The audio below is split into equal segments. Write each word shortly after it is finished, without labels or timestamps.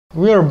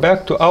We are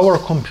back to our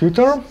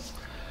computer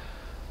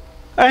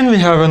and we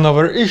have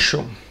another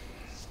issue.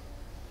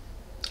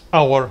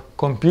 Our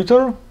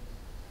computer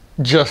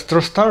just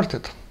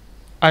restarted.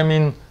 I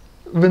mean,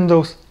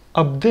 Windows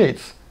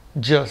updates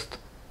just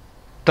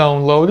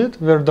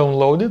were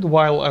downloaded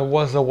while I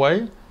was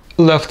away,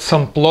 left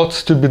some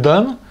plots to be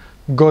done,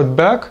 got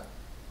back,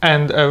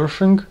 and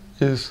everything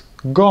is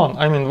gone.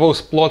 I mean,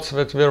 those plots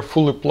that were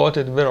fully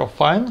plotted were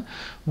fine,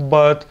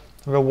 but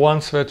the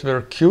ones that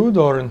were queued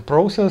or in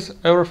process,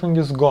 everything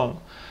is gone.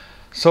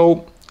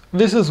 So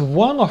this is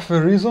one of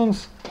the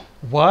reasons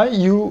why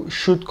you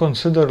should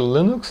consider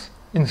Linux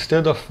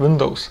instead of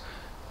Windows,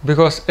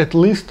 because at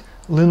least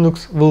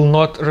Linux will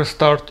not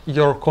restart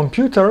your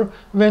computer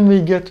when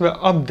we get the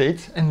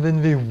updates and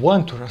when we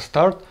want to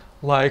restart,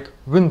 like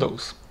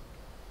Windows.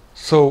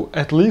 So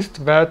at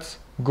least that's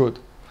good.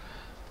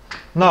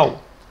 Now,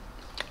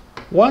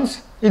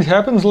 once it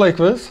happens like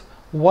this,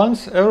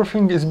 once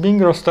everything is being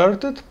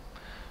restarted,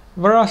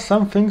 there are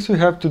some things you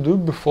have to do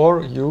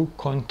before you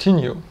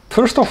continue.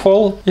 First of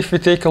all, if we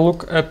take a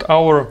look at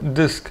our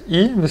disk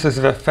E, this is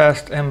the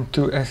fast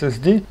M2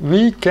 SSD,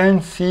 we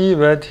can see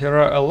that here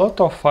are a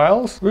lot of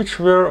files which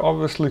were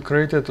obviously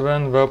created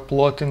when the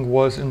plotting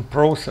was in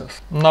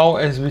process. Now,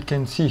 as we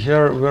can see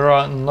here, there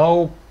are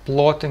no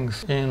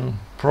plottings in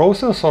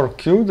process or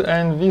queued,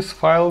 and these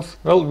files,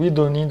 well, we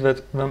don't need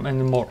them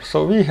anymore.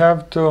 So we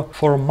have to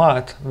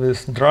format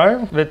this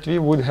drive that we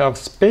would have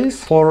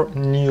space for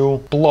new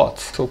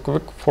plots. So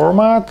quick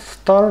format,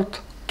 start,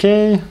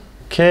 K,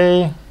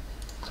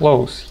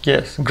 close.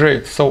 Yes,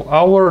 great. So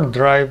our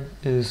drive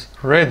is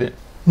ready.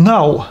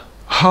 Now,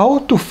 how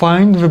to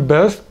find the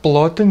best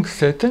plotting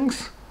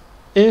settings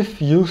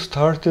if you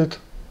started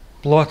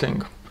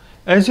plotting?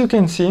 As you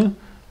can see,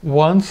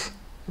 once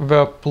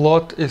the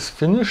plot is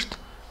finished,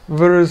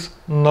 there is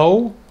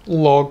no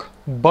log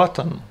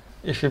button.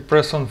 If we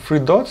press on three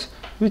dots,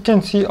 we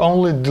can see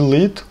only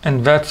delete,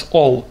 and that's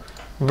all.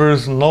 There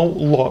is no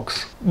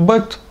logs.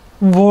 But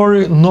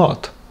worry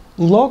not.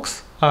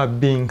 Logs are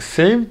being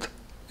saved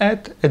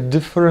at a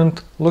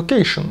different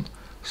location.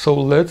 So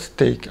let's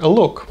take a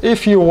look.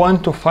 If you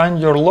want to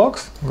find your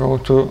logs, go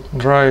to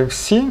drive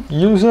C,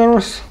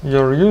 users,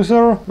 your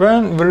user,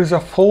 then there is a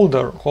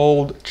folder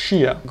called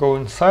Chia. Go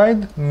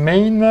inside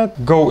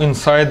mainnet, go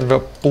inside the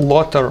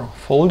plotter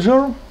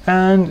folder,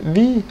 and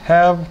we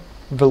have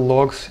the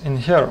logs in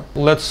here.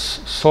 Let's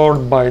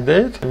sort by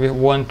date. We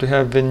want to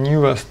have the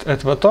newest at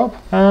the top,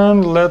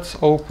 and let's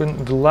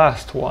open the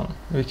last one.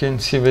 We can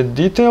see the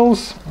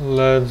details.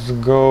 Let's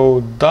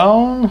go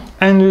down,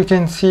 and we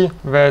can see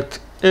that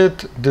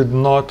it did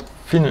not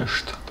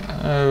finish.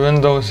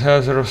 Windows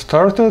has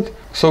restarted,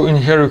 so in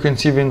here you can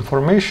see the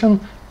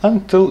information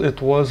until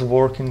it was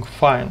working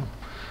fine.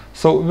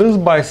 So this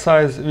by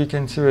size, we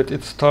can see that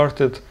it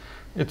started,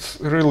 it's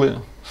really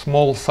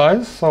small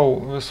size,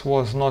 so this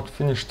was not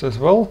finished as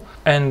well.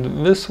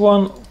 And this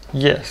one,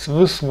 yes,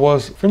 this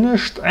was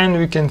finished, and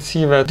we can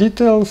see the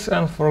details.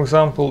 And for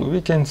example,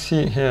 we can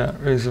see here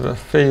is the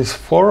phase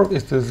 4,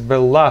 it is the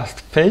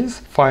last phase,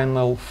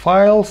 final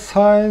file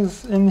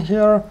size in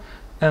here,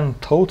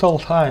 and total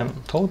time.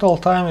 Total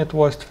time, it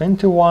was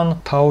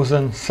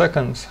 21,000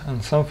 seconds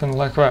and something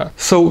like that.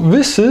 So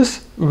this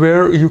is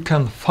where you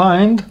can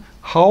find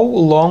how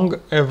long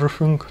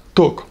everything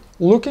took.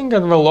 Looking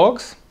at the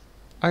logs,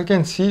 I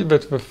can see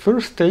that the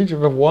first stage,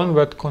 the one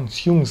that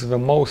consumes the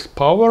most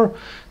power,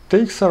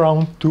 takes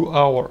around 2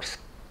 hours.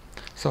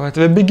 So at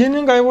the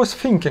beginning I was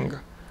thinking,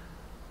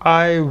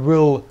 I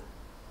will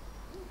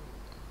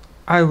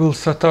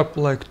set up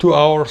like 2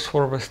 hours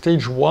for the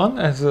stage 1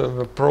 as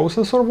the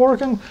processor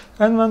working,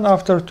 and then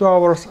after 2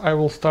 hours I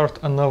will start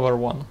another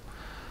one.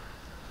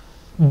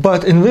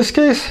 But in this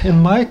case,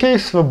 in my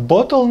case, the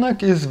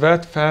bottleneck is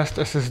that fast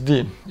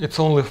SSD. It's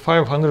only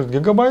 500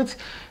 gigabytes,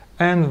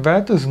 and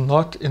that is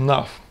not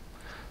enough.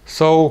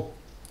 So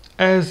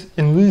as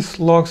in these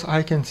logs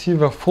I can see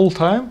the full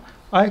time,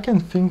 I can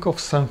think of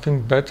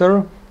something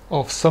better,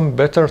 of some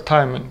better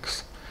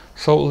timings.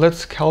 So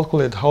let's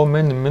calculate how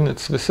many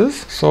minutes this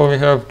is. So we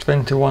have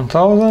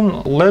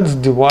 21,000, let's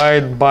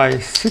divide by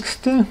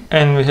 60,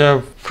 and we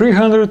have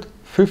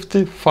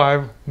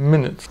 355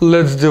 minutes.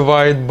 Let's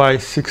divide by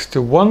 60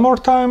 one more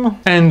time,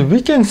 and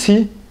we can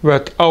see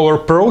that our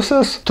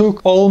process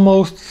took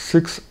almost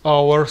 6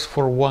 hours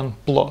for one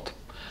plot.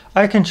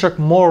 I can check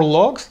more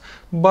logs,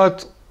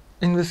 but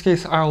in this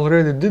case I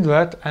already did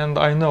that, and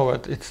I know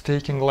that it's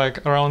taking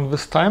like around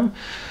this time.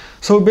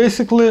 So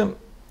basically,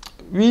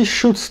 we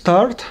should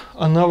start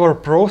another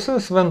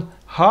process when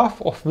half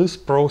of this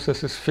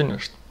process is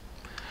finished.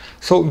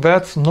 So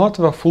that's not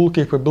the full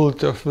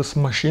capability of this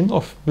machine,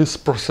 of this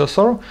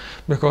processor,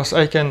 because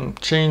I can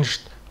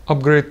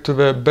upgrade to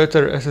the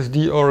better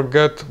SSD or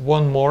get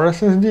one more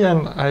SSD,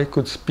 and I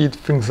could speed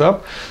things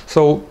up.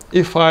 So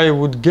if I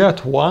would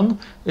get one,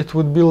 it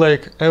would be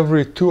like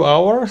every 2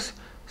 hours,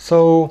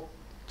 so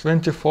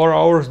 24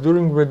 hours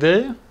during the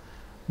day.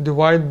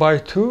 Divide by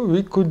 2,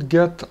 we could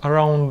get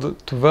around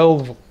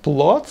 12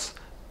 plots,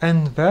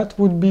 and that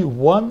would be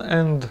 1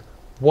 and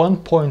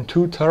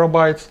 1.2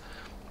 terabytes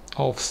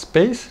of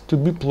space to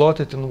be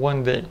plotted in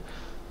one day.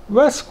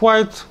 That's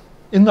quite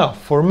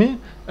enough for me,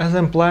 as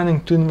I'm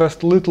planning to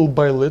invest little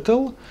by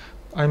little.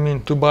 I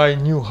mean, to buy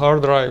new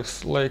hard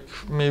drives, like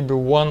maybe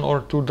 1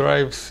 or 2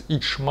 drives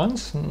each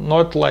month,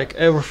 not like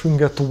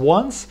everything at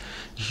once,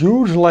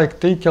 huge, like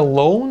take a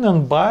loan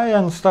and buy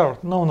and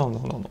start.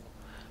 No.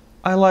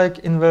 I like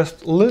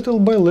invest little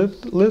by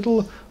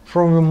little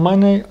from the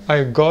money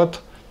I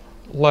got,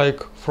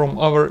 like from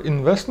other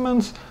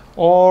investments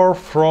or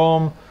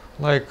from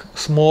like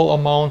small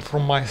amount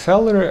from my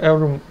salary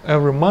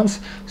every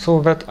month,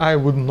 so that I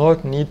would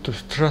not need to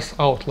stress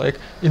out, like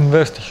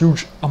invest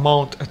huge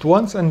amount at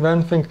once and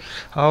then think,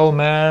 oh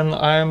man,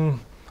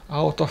 I'm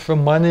out of the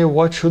money,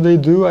 what should I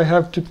do? I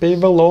have to pay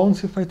the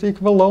loans, if I take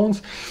the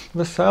loans,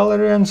 the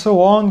salary and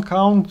so on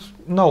count.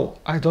 No,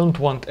 I don't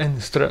want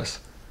any stress.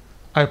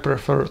 I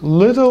prefer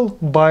little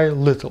by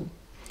little.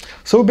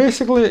 So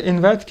basically,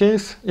 in that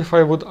case, if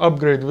I would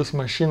upgrade this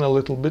machine a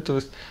little bit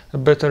with a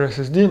better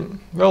SSD,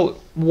 well,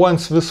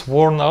 once this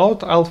worn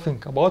out, I'll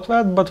think about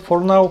that, but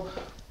for now,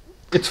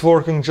 it's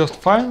working just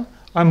fine.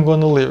 I'm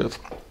gonna leave it.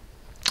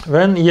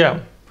 Then, yeah,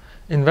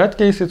 in that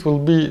case, it will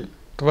be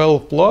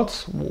 12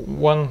 plots,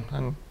 1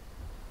 and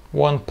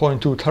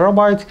 1.2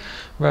 terabytes,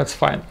 that's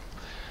fine.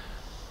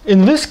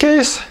 In this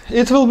case,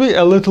 it will be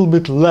a little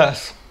bit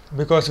less,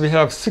 because we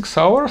have 6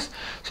 hours,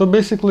 so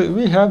basically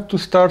we have to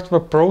start the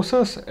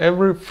process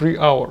every 3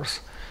 hours.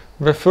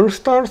 The first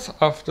starts,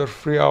 after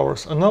 3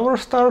 hours another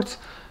starts,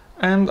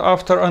 and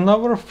after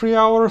another 3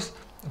 hours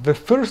the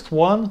first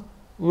one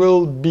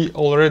will be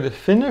already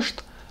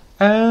finished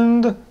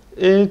and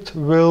it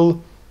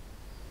will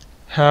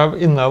have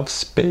enough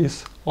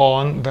space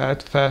on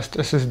that fast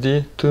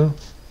SSD to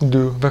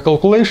do the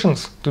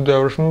calculations, to do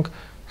everything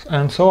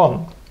and so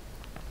on.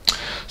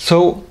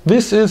 So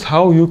this is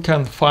how you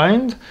can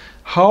find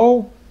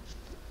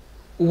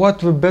what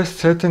the best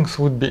settings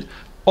would be.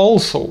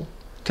 Also,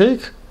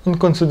 take in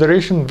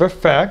consideration the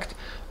fact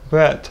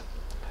that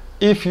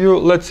if you,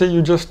 let's say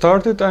you just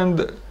started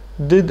and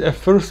did a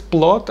first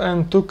plot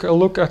and took a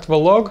look at the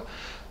log,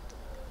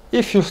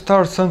 if you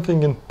start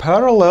something in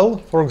parallel,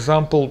 for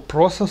example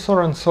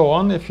processor and so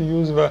on, if you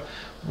use the,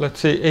 let's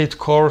say 8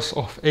 cores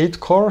of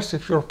 8 cores,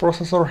 if your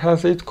processor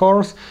has 8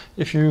 cores,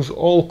 if you use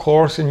all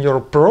cores in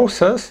your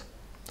process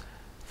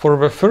for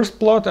the first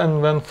plot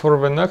and then for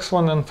the next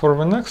one and for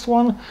the next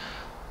one,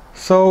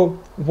 so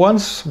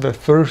once the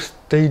first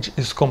stage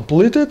is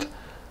completed,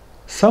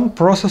 some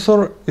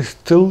processor is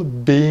still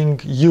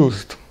being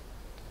used.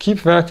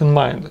 Keep that in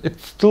mind.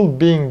 It's still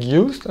being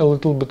used, a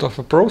little bit of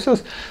a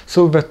process,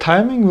 so the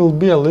timing will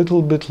be a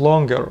little bit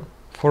longer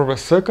for the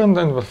second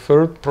and the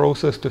third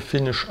process to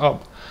finish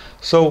up.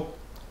 So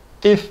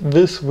if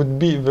this would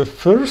be the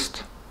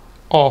first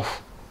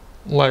of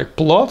like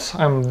plots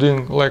I'm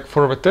doing, like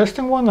for the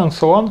testing one and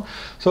so on,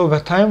 so the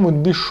time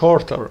would be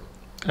shorter.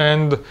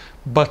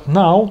 But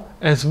now,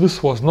 as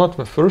this was not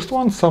the first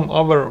one, some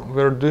other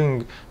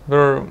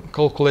were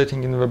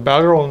calculating in the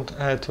background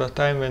at the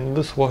time when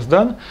this was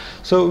done.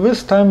 So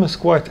this time is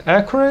quite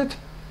accurate.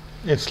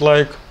 It's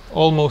like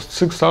almost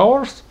 6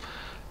 hours.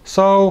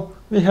 So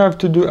we have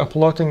to do a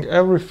plotting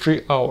every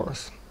 3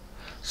 hours.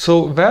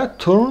 So that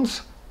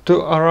turns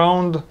to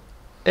around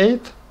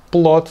 8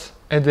 plots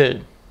a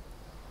day.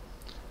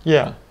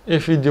 Yeah,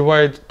 if we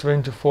divide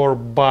 24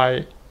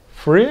 by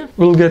 3,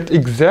 we'll get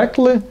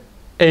exactly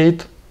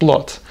 8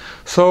 plots.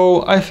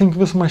 So I think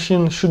this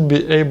machine should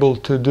be able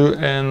to do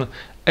an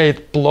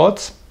 8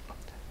 plots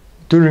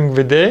during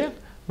the day.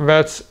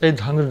 That's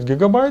 800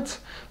 gigabytes.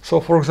 So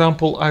for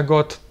example, I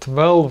got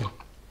 12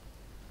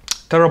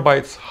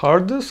 terabytes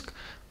hard disk,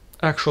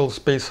 actual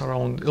space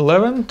around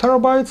 11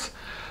 terabytes.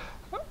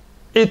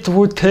 It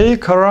would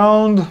take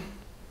around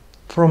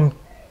from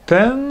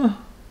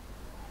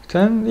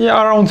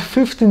around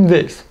 15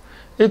 days.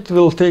 It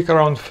will take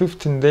around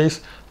 15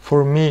 days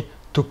for me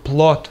to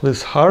plot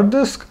this hard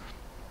disk,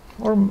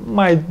 or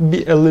might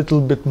be a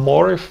little bit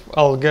more if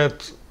I'll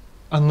get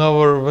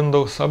another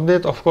Windows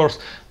update. Of course,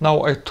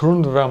 now I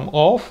turned them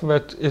off,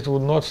 that it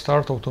would not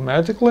start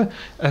automatically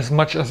as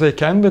much as I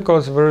can,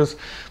 because there is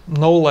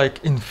no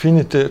like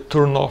infinity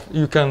turn off.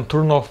 You can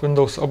turn off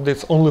Windows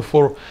updates only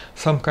for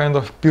some kind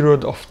of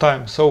period of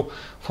time. So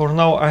for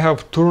now I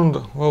have turned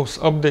those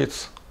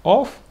updates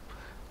off,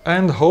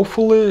 and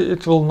hopefully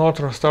it will not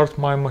restart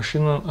my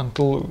machine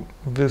until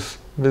this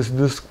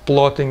disk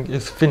plotting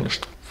is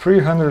finished.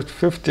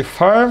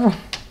 355,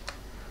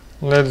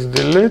 let's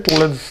delete,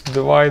 let's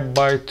divide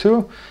by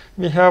 2.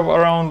 We have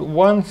around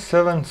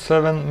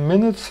 177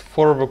 minutes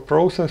for the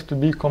process to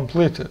be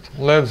completed.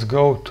 Let's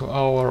go to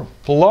our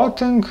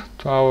plotting,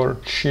 to our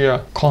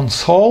Chia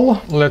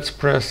console. Let's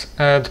press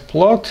add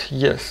plot.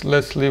 Yes,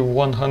 let's leave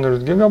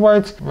 100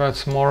 gigabytes.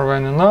 That's more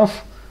than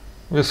enough.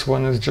 This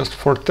one is just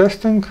for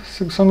testing,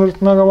 600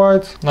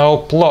 megabytes. Now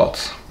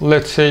plots.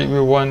 Let's say we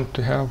want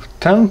to have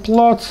 10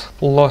 plots.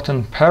 Plot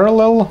in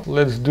parallel.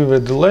 Let's do the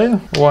delay.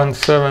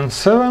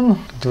 177.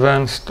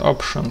 Advanced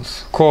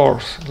options.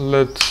 Cores.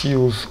 Let's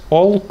use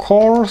all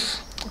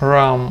cores.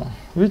 RAM.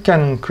 We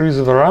can increase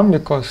the RAM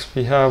because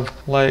we have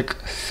like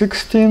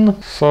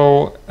 16.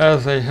 So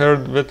as I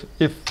heard that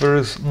if there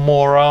is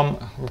more RAM,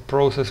 the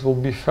process will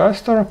be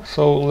faster.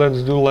 So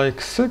let's do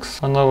like 6.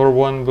 Another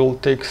one will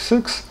take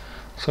 6.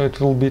 So it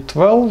will be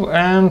 12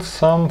 and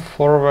some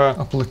for the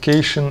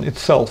application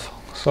itself.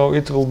 So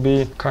it will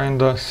be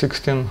kinda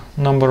 16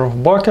 number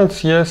of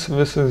buckets. Yes,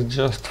 this is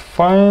just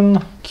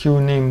fine. Queue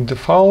name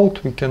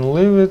default, we can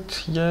leave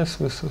it. Yes,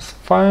 this is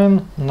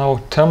fine.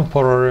 Now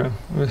temporary,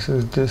 this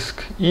is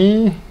disk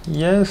E.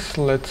 Yes,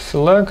 let's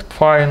select.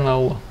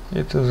 Final,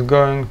 it is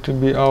going to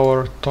be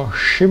our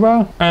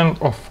Toshiba. And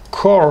of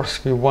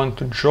course we want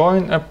to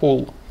join a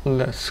pool.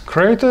 Let's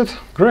create it.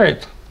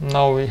 Great.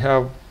 Now we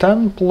have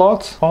 10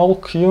 plots all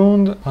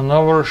queued.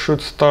 Another should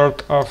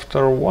start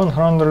after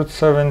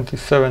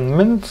 177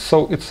 minutes,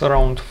 so it's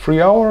around 3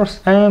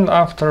 hours, and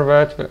after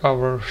that the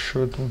other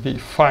should be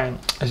fine.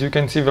 As you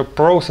can see, the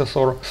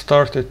processor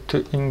started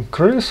to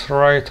increase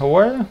right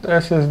away.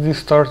 SSD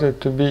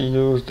started to be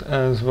used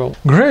as well.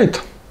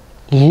 Great!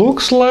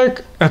 Looks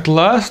like at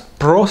last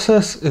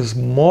process is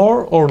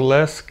more or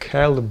less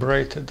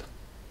calibrated.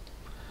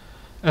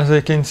 As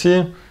I can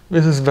see,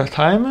 this is the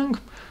timing.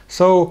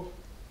 So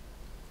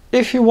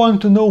if you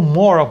want to know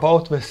more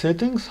about the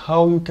settings,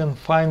 how you can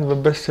find the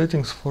best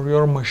settings for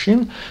your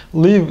machine,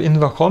 leave in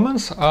the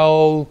comments.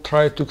 I'll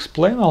try to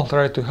explain, I'll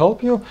try to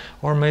help you,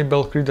 or maybe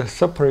I'll create a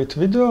separate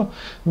video,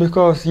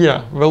 because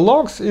yeah, the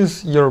logs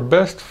is your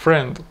best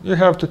friend. You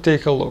have to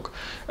take a look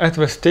at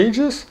the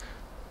stages.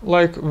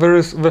 Like there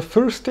is the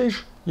first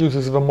stage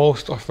uses the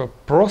most of the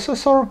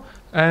processor,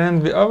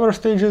 and the other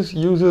stages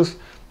uses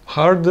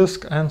hard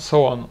disk and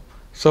so on.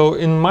 So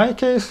in my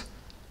case,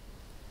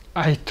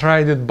 I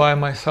tried it by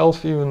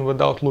myself even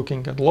without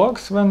looking at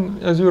logs when,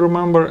 as you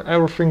remember,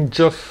 everything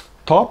just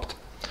stopped.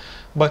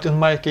 But in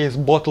my case,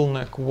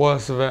 bottleneck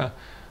was the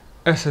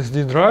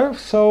SSD drive,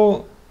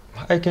 so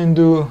I can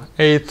do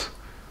 8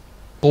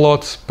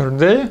 plots per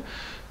day,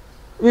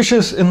 which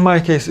is, in my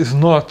case, is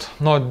not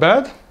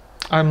bad.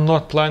 I'm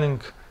not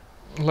planning,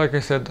 like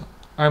I said,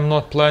 I'm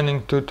not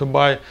planning to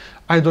buy.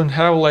 I don't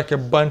have like a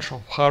bunch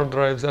of hard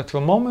drives at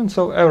the moment,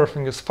 so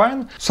everything is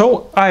fine.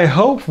 So I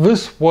hope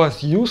this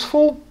was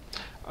useful.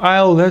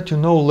 I'll let you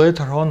know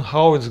later on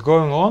how it's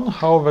going on,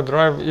 how the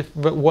drive,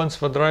 once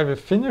the drive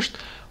is finished,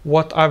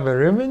 what are the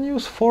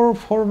revenues for the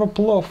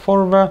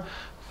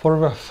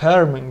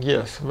farming.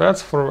 Yes,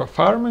 that's for the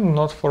farming,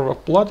 not for the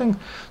plotting.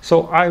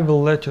 So I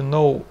will let you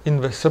know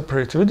in the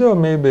separate video,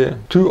 maybe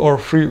 2 or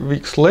 3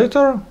 weeks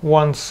later,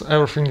 once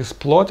everything is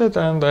plotted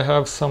and I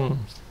have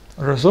some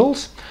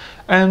results.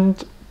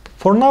 And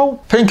for now,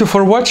 thank you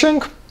for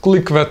watching.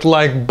 Click that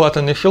like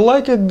button if you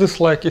like it,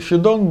 dislike if you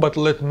don't, but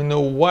let me know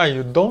why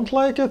you don't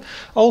like it.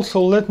 Also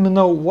let me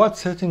know what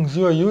settings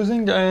you are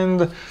using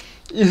and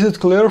is it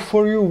clear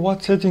for you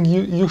what setting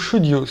you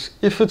should use.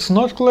 If it's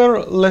not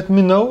clear, let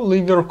me know,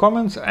 leave your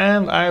comments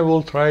and I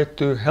will try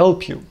to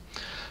help you.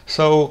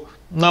 So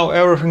now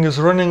everything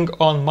is running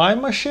on my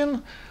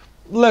machine.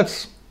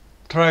 Let's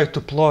try to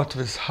plot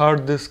this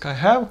hard disk I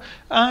have,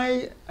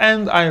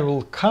 and I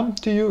will come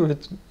to you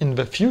in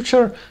the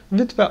future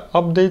with the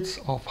updates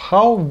of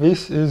how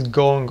this is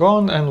going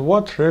on and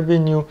what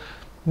revenue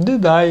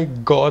did I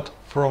got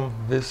from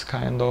this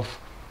kind of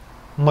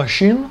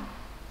machine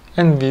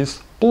and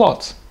these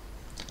plots.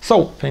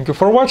 So thank you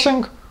for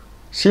watching,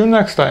 see you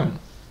next time,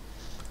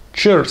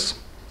 cheers.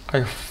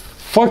 I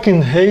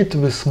fucking hate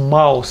this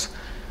mouse,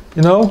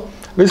 you know,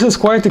 this is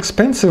quite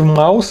expensive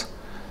mouse.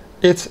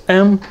 It's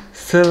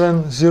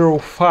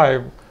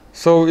M705,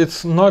 so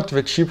it's not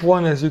the cheap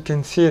one. As you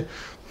can see,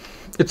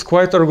 it's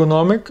quite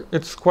ergonomic,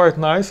 it's quite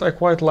nice, I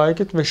quite like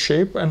it, the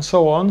shape and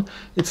so on.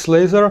 It's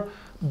laser,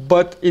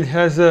 but it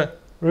has a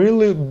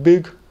really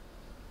big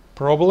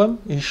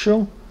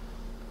issue.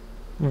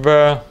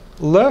 The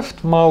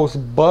left mouse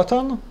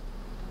button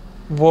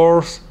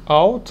wears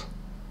out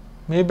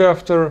maybe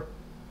after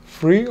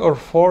 3 or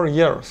 4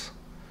 years.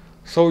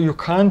 So you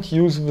can't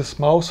use this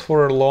mouse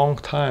for a long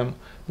time,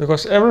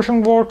 because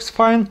everything works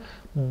fine,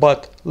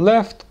 but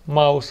left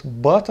mouse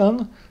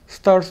button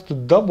starts to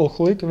double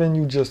click when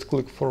you just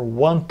click for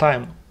one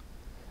time.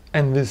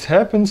 And this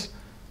happens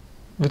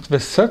with the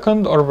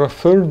second or the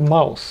third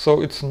mouse,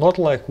 so it's not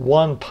like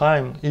one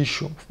time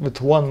issue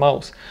with one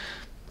mouse.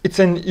 It's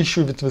an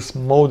issue with this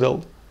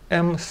model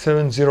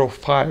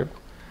M705.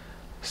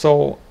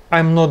 So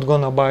I'm not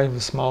gonna buy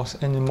this mouse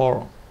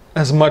anymore.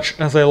 As much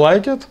as I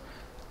like it,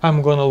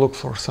 I'm gonna look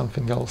for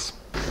something else.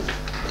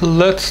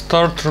 Let's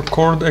start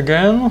record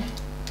again.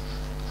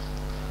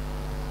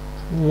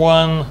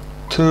 1,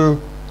 2,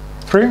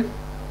 3.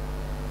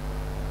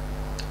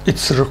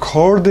 It's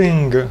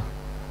recording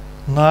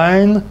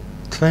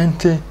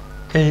 9:20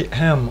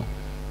 a.m.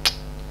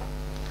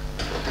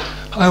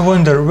 I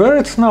wonder where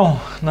it's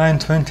now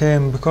 9:20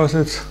 a.m. because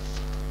it's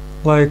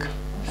like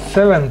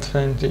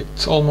 7:20.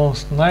 It's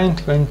almost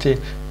 9:20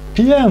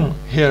 p.m.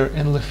 here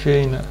in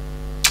Lithuania.